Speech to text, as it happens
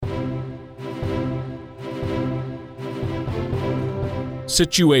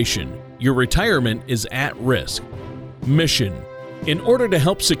Situation: your retirement is at risk. Mission: in order to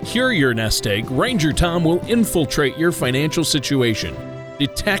help secure your nest egg, Ranger Tom will infiltrate your financial situation,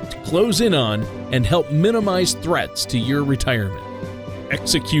 detect, close in on, and help minimize threats to your retirement.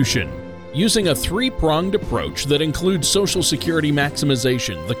 Execution: using a three-pronged approach that includes Social Security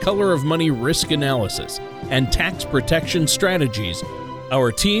maximization, the color of money risk analysis, and tax protection strategies,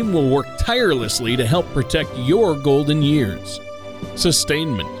 our team will work tirelessly to help protect your golden years.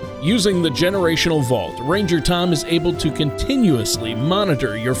 Sustainment: using the Generational Vault, Ranger Tom is able to continuously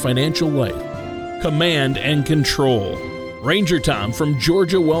monitor your financial life. Command and control: Ranger Tom from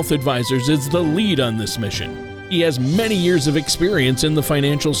Georgia Wealth Advisors is the lead on this mission. He has many years of experience in the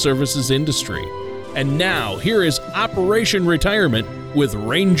financial services industry. And now, here is Operation Retirement with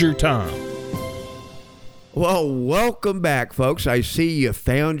Ranger Tom. Well, welcome back, folks. I see you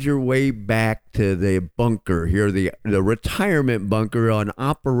found your way back to the bunker here, the retirement bunker on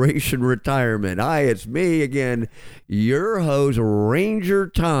Operation Retirement. Hi, it's me again, your host, Ranger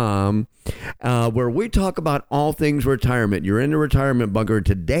Tom, where we talk about all things retirement. You're in the retirement bunker.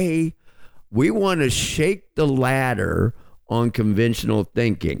 Today, we want to shake the ladder on conventional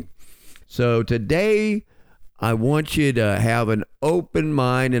thinking. So today, I want you to have an open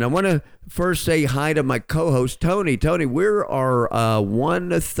mind, and I want to first say hi to my co-host, Tony. Tony, we are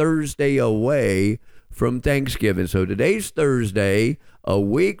one Thursday away from Thanksgiving. So today's Thursday, a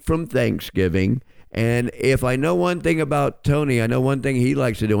week from Thanksgiving. And if I know one thing about Tony, I know one thing he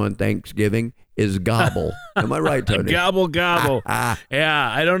likes to do on Thanksgiving is gobble. Am I right, Tony? Gobble, gobble.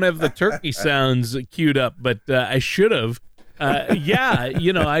 Yeah, I don't have the turkey sounds queued up, but I should have. Yeah,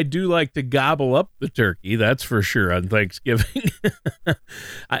 I do like to gobble up the turkey, that's for sure, on Thanksgiving.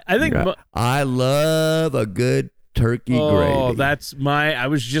 I think... I love a good turkey gravy. Oh, I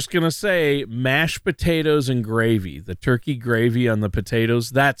was just going to say mashed potatoes and gravy. The turkey gravy on the potatoes,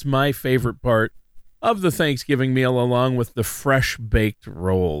 that's my favorite part of the Thanksgiving meal, along with the fresh baked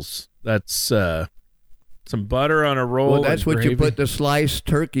rolls. That's some butter on a roll. Well, that's what gravy. You put the sliced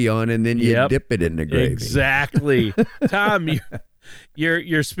turkey on, and then you dip it in the gravy. Exactly. Tom,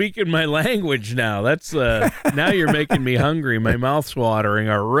 you're speaking my language now. That's now you're making me hungry. My mouth's watering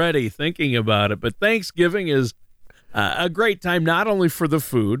already thinking about it. But Thanksgiving is a great time, not only for the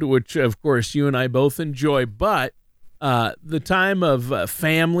food, which of course you and I both enjoy, but the time of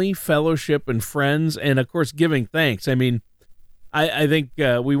family, fellowship, and friends, and of course giving thanks. I mean, I think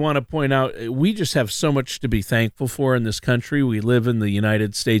we want to point out we just have so much to be thankful for in this country. We live in the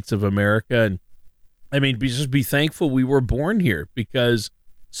United States of America, and I mean, just be thankful we were born here, because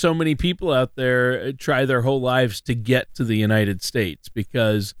so many people out there try their whole lives to get to the United States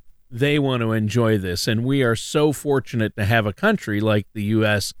because they want to enjoy this, and we are so fortunate to have a country like the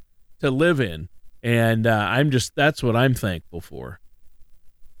U.S. to live in, and that's what I'm thankful for.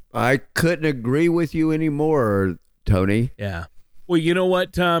 I couldn't agree with you anymore, Tony. Yeah. Well, you know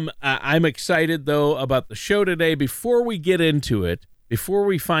what, Tom? I'm excited, though, about the show today. Before we get into it, before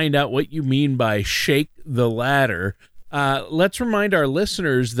we find out what you mean by shake the ladder, let's remind our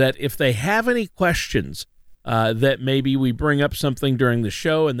listeners that if they have any questions, that maybe we bring up something during the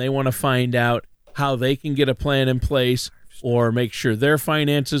show and they want to find out how they can get a plan in place or make sure their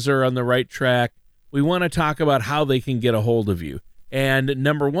finances are on the right track, we want to talk about how they can get a hold of you. And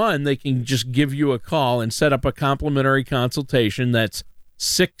number one, they can just give you a call and set up a complimentary consultation. That's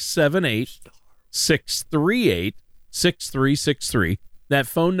 678-638-6363. That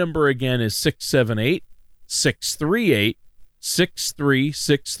phone number again is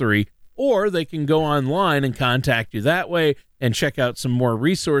 678-638-6363. Or they can go online and contact you that way and check out some more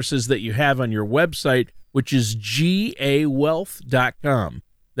resources that you have on your website, which is gawealth.com.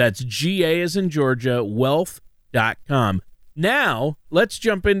 That's GA as in Georgia, wealth.com. Now, let's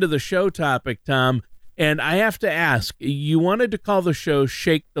jump into the show topic, Tom. And I have to ask, you wanted to call the show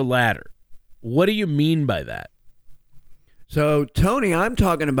Shake the Ladder. What do you mean by that? So, Tony, I'm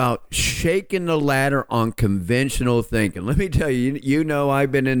talking about shaking the ladder on conventional thinking. Let me tell you,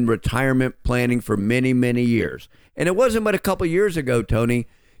 I've been in retirement planning for many, many years. And it wasn't but a couple years ago, Tony,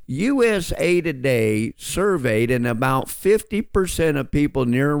 USA Today surveyed, and about 50% of people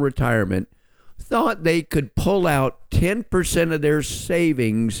near retirement thought they could pull out 10% of their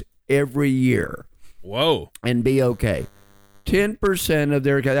savings every year. Whoa. And be okay. 10% of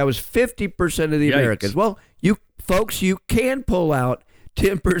their, that was 50% of the Yikes. Americans. Well, you folks, you can pull out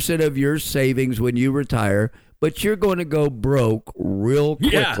 10% of your savings when you retire, but you're going to go broke real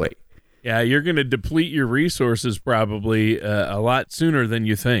quickly. Yeah, you're going to deplete your resources probably a lot sooner than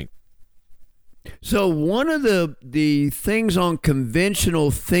you think. So one of the things on conventional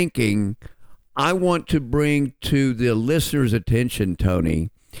thinking I want to bring to the listener's attention,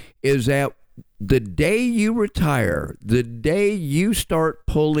 Tony, is that the day you retire, the day you start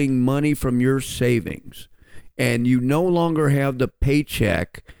pulling money from your savings and you no longer have the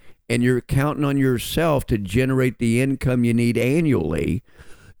paycheck and you're counting on yourself to generate the income you need annually,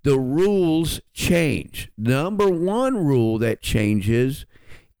 the rules change. Number one rule that changes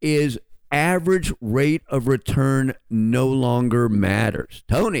is average rate of return no longer matters.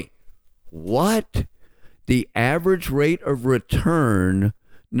 Tony, what? The average rate of return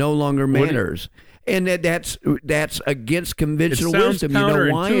no longer matters. And that's against conventional wisdom. You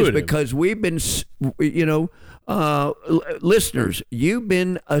know why? It's because we've been, listeners, you've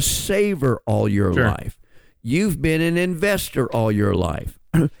been a saver all your life. You've been an investor all your life.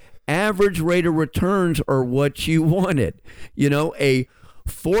 Average rate of returns are what you wanted. A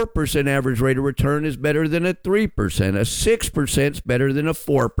 4% average rate of return is better than a 3%. A 6% is better than a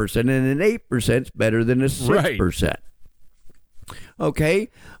 4%, and an 8% is better than a 6%. Right. Okay,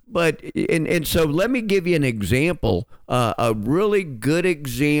 but and so let me give you an example, a really good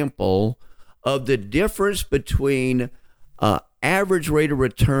example of the difference between average rate of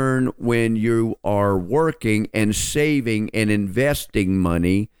return when you are working and saving and investing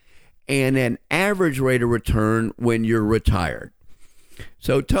money, and an average rate of return when you're retired.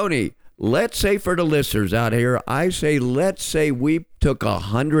 So, Tony, let's say for the listeners out here, let's say we took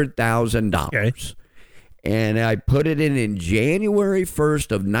 $100,000. Okay. And I put it in January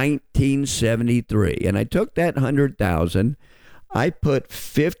 1st of 1973. And I took that $100,000. I put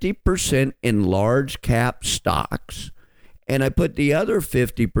 50% in large cap stocks. And I put the other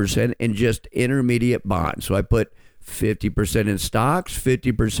 50% in just intermediate bonds. So I put 50% in stocks,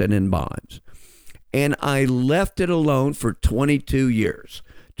 50% in bonds. And I left it alone for 22 years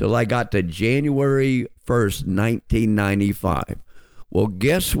till I got to January 1st, 1995. Well,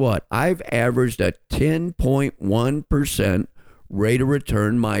 guess what? I've averaged a 10.1% rate of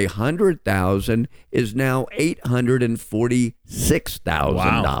return. My $100,000 is now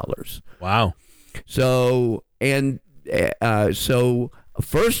 $846,000. Wow. So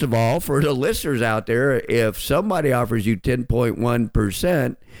first of all, for the listeners out there, if somebody offers you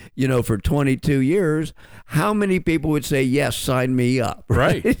 10.1%, for 22 years, how many people would say, yes, sign me up?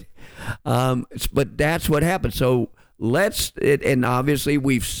 Right. But that's what happened. So and obviously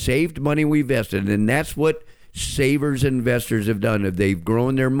we've saved money, we've invested, and that's what savers, investors have done if they've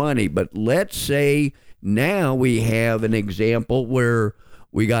grown their money. But let's say now we have an example where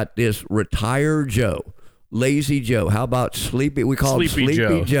we got this retired Joe. Lazy Joe. How about Sleepy? We call him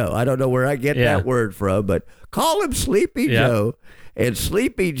Sleepy Joe. I don't know where I get that word from, but call him Sleepy Joe. And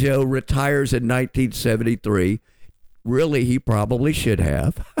Sleepy Joe retires in 1973. Really, he probably should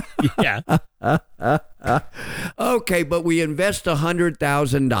have. Yeah. Okay, but we invest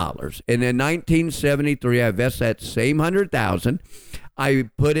 $100,000. And in 1973, I invest that same $100,000. I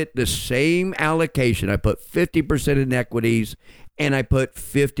put it the same allocation. I put 50% in equities, and I put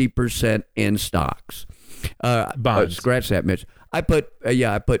 50% in stocks. Bonds. Scratch that, Mitch. I put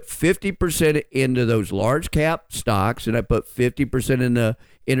 50% into those large cap stocks, and I put 50% in the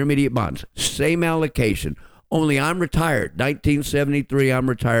intermediate bonds. Same allocation. Only I'm retired. 1973, I'm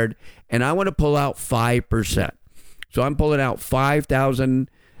retired, and I want to pull out 5%. So I'm pulling out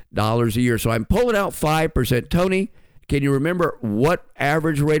 $5,000 a year. So I'm pulling out 5%. Tony, can you remember what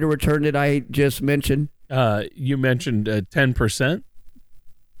average rate of return did I just mention? You mentioned 10%.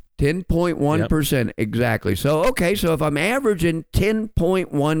 10.1%, yep. Exactly. So if I'm averaging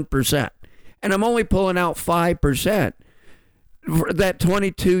 10.1% and I'm only pulling out 5% for that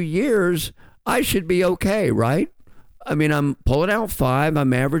 22 years, I should be okay, right? I mean, I'm pulling out 5,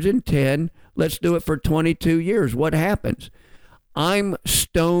 I'm averaging 10. Let's do it for 22 years. What happens? I'm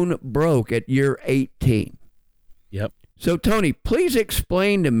stone broke at year 18. Yep. So, Tony, please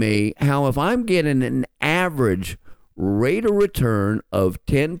explain to me how if I'm getting an average rate of return of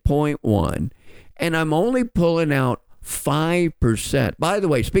 10.1 and I'm only pulling out 5%. By the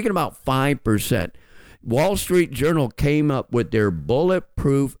way, speaking about 5%, Wall Street Journal came up with their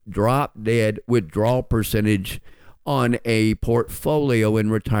bulletproof drop dead withdrawal percentage on a portfolio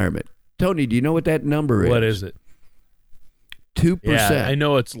in retirement. Tony, do you know what that number is? What is it? 2%. Yeah, I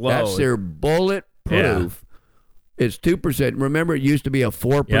know it's low. That's their bulletproof. Yeah. It's 2%. Remember, it used to be a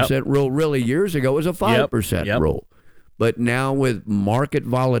 4% rule. Really, years ago, it was a 5% rule. But now with market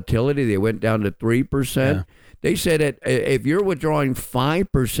volatility, they went down to 3%. Yeah. They said that if you're withdrawing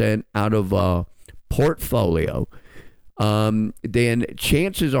 5% out of a portfolio, then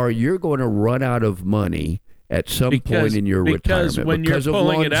chances are you're going to run out of money at some point in your retirement when because you're of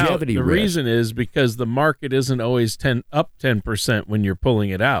pulling it out. longevity The risk. reason is because the market isn't always up 10% when you're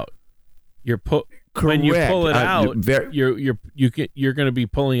pulling it out. When you pull it out, very- you're going to be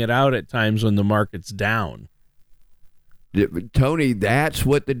pulling it out at times when the market's down. Tony, that's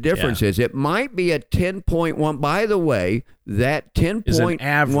what the difference is. It might be a 10.1. By the way, that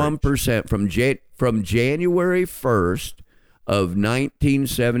 10.1% from January 1st of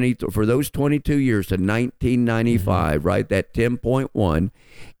 1970 for those 22 years to 1995, right? That 10.1.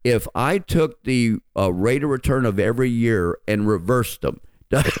 If I took the rate of return of every year and reversed them,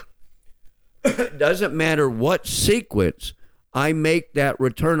 doesn't matter what sequence I make that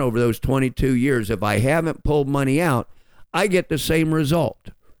return over those 22 years. If I haven't pulled money out, I get the same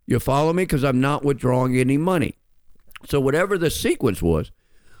result. You follow me? Because I'm not withdrawing any money. So whatever the sequence was,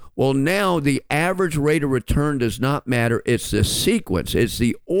 well, now the average rate of return does not matter. It's the sequence. It's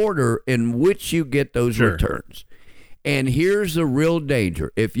the order in which you get those returns. And here's the real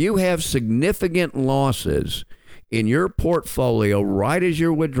danger. If you have significant losses in your portfolio right as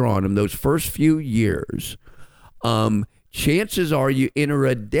you're withdrawing them, those first few years, chances are you enter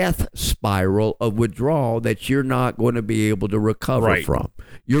a death spiral of withdrawal that you're not going to be able to recover from.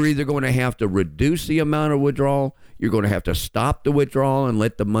 You're either going to have to reduce the amount of withdrawal, you're going to have to stop the withdrawal and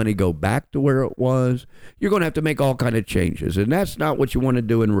let the money go back to where it was. You're going to have to make all kind of changes, and that's not what you want to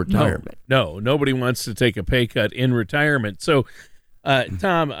do in retirement. No, nobody wants to take a pay cut in retirement. So,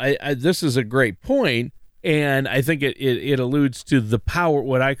 Tom, this is a great point, and I think it alludes to the power,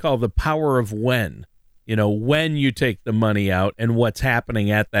 what I call the power of when. When you take the money out and what's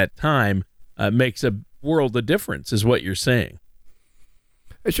happening at that time makes a world of difference, is what you're saying.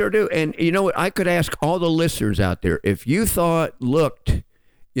 I sure do. And you know what? I could ask all the listeners out there, if you looked,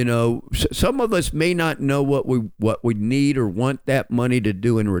 some of us may not know what we need or want that money to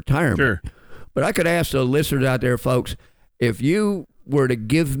do in retirement. Sure. But I could ask the listeners out there, folks, if you were to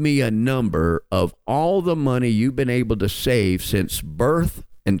give me a number of all the money you've been able to save since birth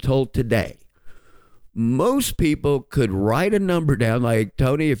until today, most people could write a number down. Like,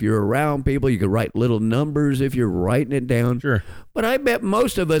 Tony, if you're around people, you could write little numbers if you're writing it down. Sure. But I bet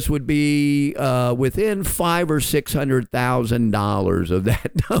most of us would be within $500,000 or $600,000 of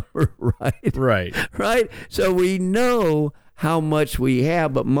that number, right? Right. So we know how much we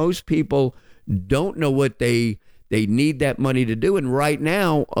have, but most people don't know what they need that money to do. And right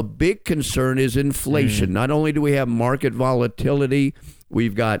now, a big concern is inflation. Not only do we have market volatility,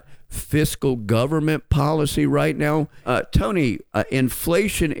 we've got fiscal government policy right now. Tony,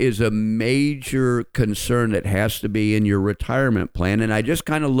 inflation is a major concern that has to be in your retirement plan. And I just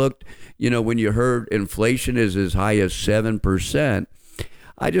kind of looked, when you heard inflation is as high as 7%,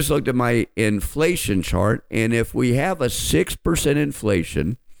 I just looked at my inflation chart. And if we have a 6%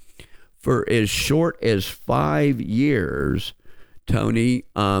 inflation for as short as 5 years, Tony,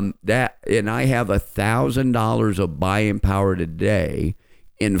 and I have $1,000 of buying power today,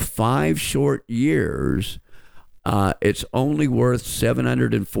 in 5 short years, it's only worth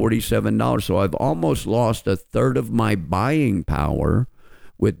 $747. So I've almost lost a third of my buying power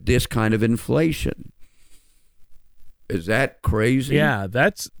with this kind of inflation. Is that crazy? Yeah,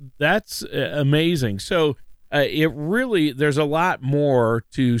 that's amazing. So there's a lot more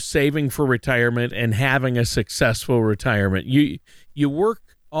to saving for retirement and having a successful retirement. You work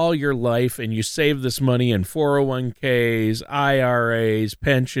all your life and you save this money in 401ks, IRAs,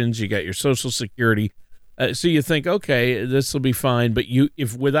 pensions, you got your Social Security. So you think, okay, this will be fine. But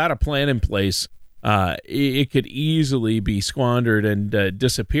if without a plan in place, it could easily be squandered and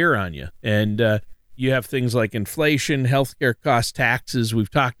disappear on you. And you have things like inflation, healthcare costs, taxes. We've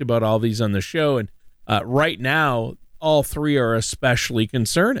talked about all these on the show. And right now, all three are especially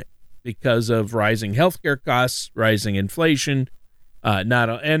concerning because of rising healthcare costs, rising inflation,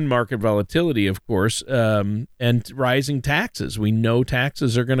 and market volatility, of course, and rising taxes. We know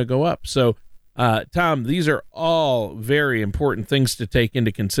taxes are going to go up. So, Tom, these are all very important things to take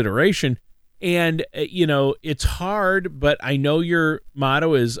into consideration. And, it's hard, but I know your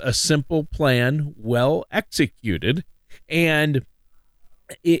motto is a simple plan, well executed. And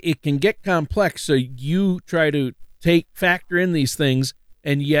it can get complex. So you try to factor in these things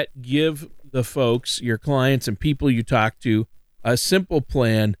and yet give the folks, your clients and people you talk to, a simple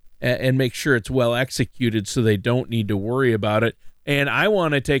plan and make sure it's well executed so they don't need to worry about it. And I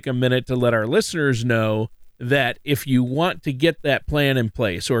want to take a minute to let our listeners know that if you want to get that plan in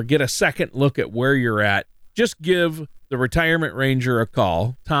place or get a second look at where you're at, just give the Retirement Ranger a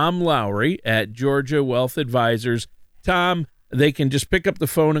call, Tom Lowry at Georgia Wealth Advisors. Tom, they can just pick up the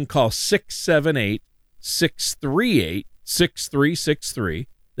phone and call 678-638-6363.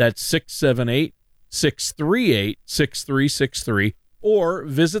 That's 678-638-6363, or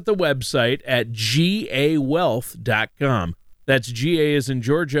visit the website at gawealth.com. That's GA as in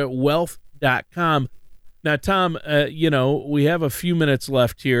Georgia, wealth.com. georgiawealthadvisors.com. Now, Tom, we have a few minutes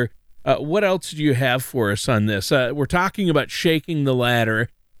left here. What else do you have for us on this? We're talking about shaking the ladder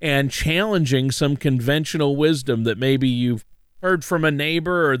and challenging some conventional wisdom that maybe you've heard from a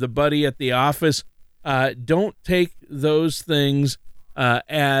neighbor or the buddy at the office. Don't take those things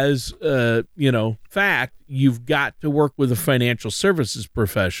as fact. You've got to work with a financial services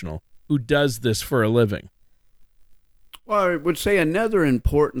professional who does this for a living. Well, I would say another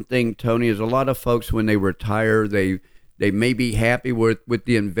important thing, Tony, is a lot of folks, when they retire, they may be happy with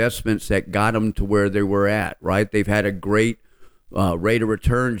the investments that got them to where they were at, right? They've had a great rate of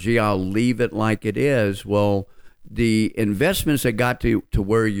return. Gee, I'll leave it like it is. Well, the investments that got to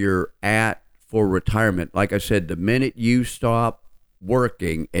where you're at for retirement, like I said, the minute you stop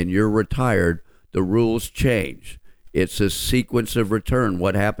working and you're retired, the rules change. It's a sequence of return.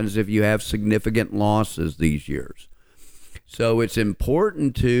 What happens if you have significant losses these years? So it's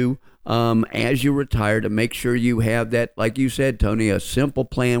important to, as you retire, to make sure you have that, like you said, Tony, a simple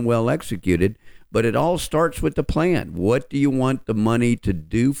plan well executed. But it all starts with the plan. What do you want the money to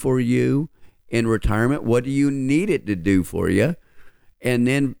do for you in retirement? What do you need it to do for you? And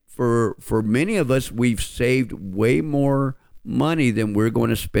then for many of us, we've saved way more money than we're going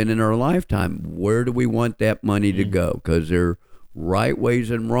to spend in our lifetime. Where do we want that money to go? Because there are right ways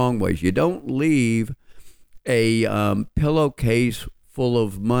and wrong ways. You don't leave a pillowcase full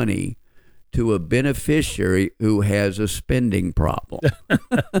of money to a beneficiary who has a spending problem.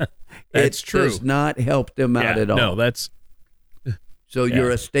 That's true. It does not help them out at all. No, that's... So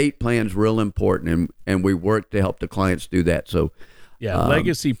your estate plan is real important, and we work to help the clients do that. So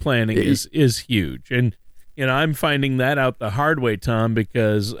legacy planning is huge. And, I'm finding that out the hard way, Tom,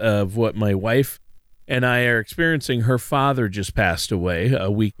 because of what my wife and I are experiencing. Her father just passed away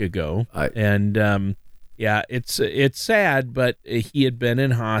a week ago. It's sad, but he had been in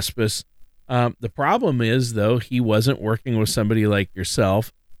hospice. The problem is, though, he wasn't working with somebody like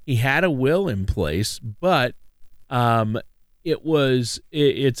yourself. He had a will in place, but it's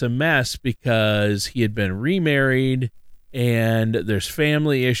a mess because he had been remarried and there's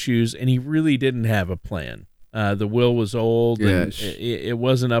family issues, and he really didn't have a plan. The will was old, and it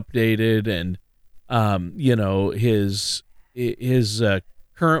wasn't updated, and his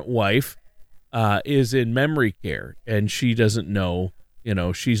current wife is in memory care, and she doesn't know,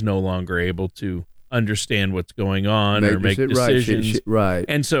 she's no longer able to understand what's going on or make decisions. Right.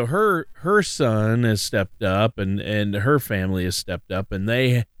 And so her son has stepped up, and her family has stepped up, and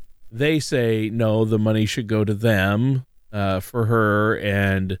they say, no, the money should go to them for her.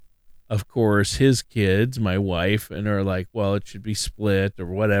 And of course his kids, my wife, and are like, well, it should be split or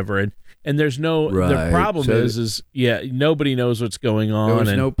whatever. And there's no, the problem is nobody knows what's going on.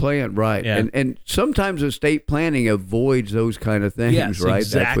 There's no plan, right. Yeah. And sometimes estate planning avoids those kind of things, yes, right?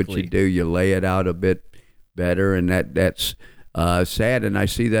 Exactly. That's what you do. You lay it out a bit better, and that's sad. And I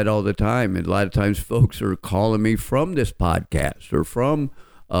see that all the time. And a lot of times folks are calling me from this podcast or from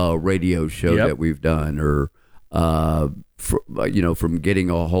a radio show that we've done, or from getting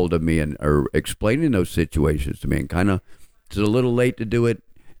a hold of me or explaining those situations to me. And kind of, it's a little late to do it,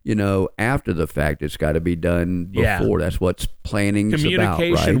 after the fact. It's got to be done before. That's what planning is about, right?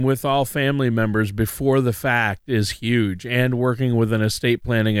 Communication with all family members before the fact is huge, and working with an estate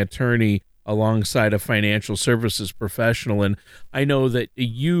planning attorney alongside a financial services professional. And I know that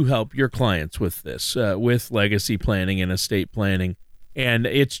you help your clients with this, with legacy planning and estate planning. And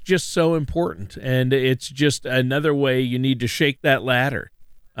it's just so important. And it's just another way you need to shake that ladder.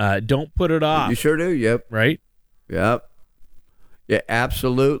 Don't put it off. You sure do. Yep. Right? Yep. Yeah,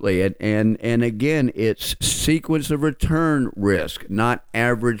 absolutely. And again, it's sequence of return risk, not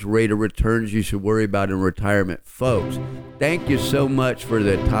average rate of returns you should worry about in retirement. Folks, thank you so much for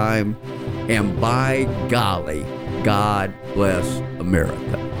the time. And by golly, God bless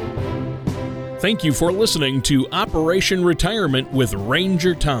America. Thank you for listening to Operation Retirement with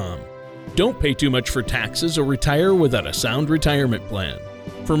Ranger Tom. Don't pay too much for taxes or retire without a sound retirement plan.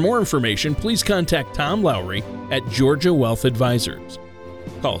 For more information, please contact Tom Lowry at Georgia Wealth Advisors.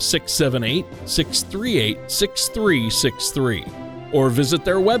 Call 678-638-6363 or visit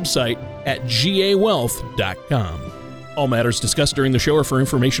their website at gawealth.com. All matters discussed during the show are for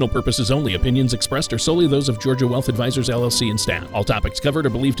informational purposes only. Opinions expressed are solely those of Georgia Wealth Advisors, LLC and staff. All topics covered are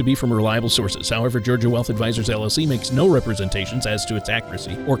believed to be from reliable sources. However, Georgia Wealth Advisors, LLC makes no representations as to its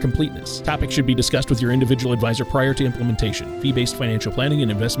accuracy or completeness. Topics should be discussed with your individual advisor prior to implementation. Fee-based financial planning and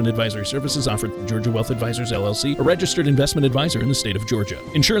investment advisory services offered through Georgia Wealth Advisors, LLC, a registered investment advisor in the state of Georgia.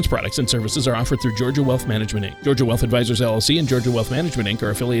 Insurance products and services are offered through Georgia Wealth Management, Inc. Georgia Wealth Advisors, LLC and Georgia Wealth Management, Inc.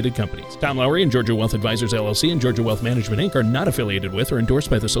 are affiliated companies. Tom Lowry and Georgia Wealth Advisors, LLC and Georgia Wealth Management Management, Inc. are not affiliated with or endorsed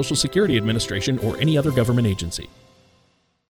by the Social Security Administration or any other government agency.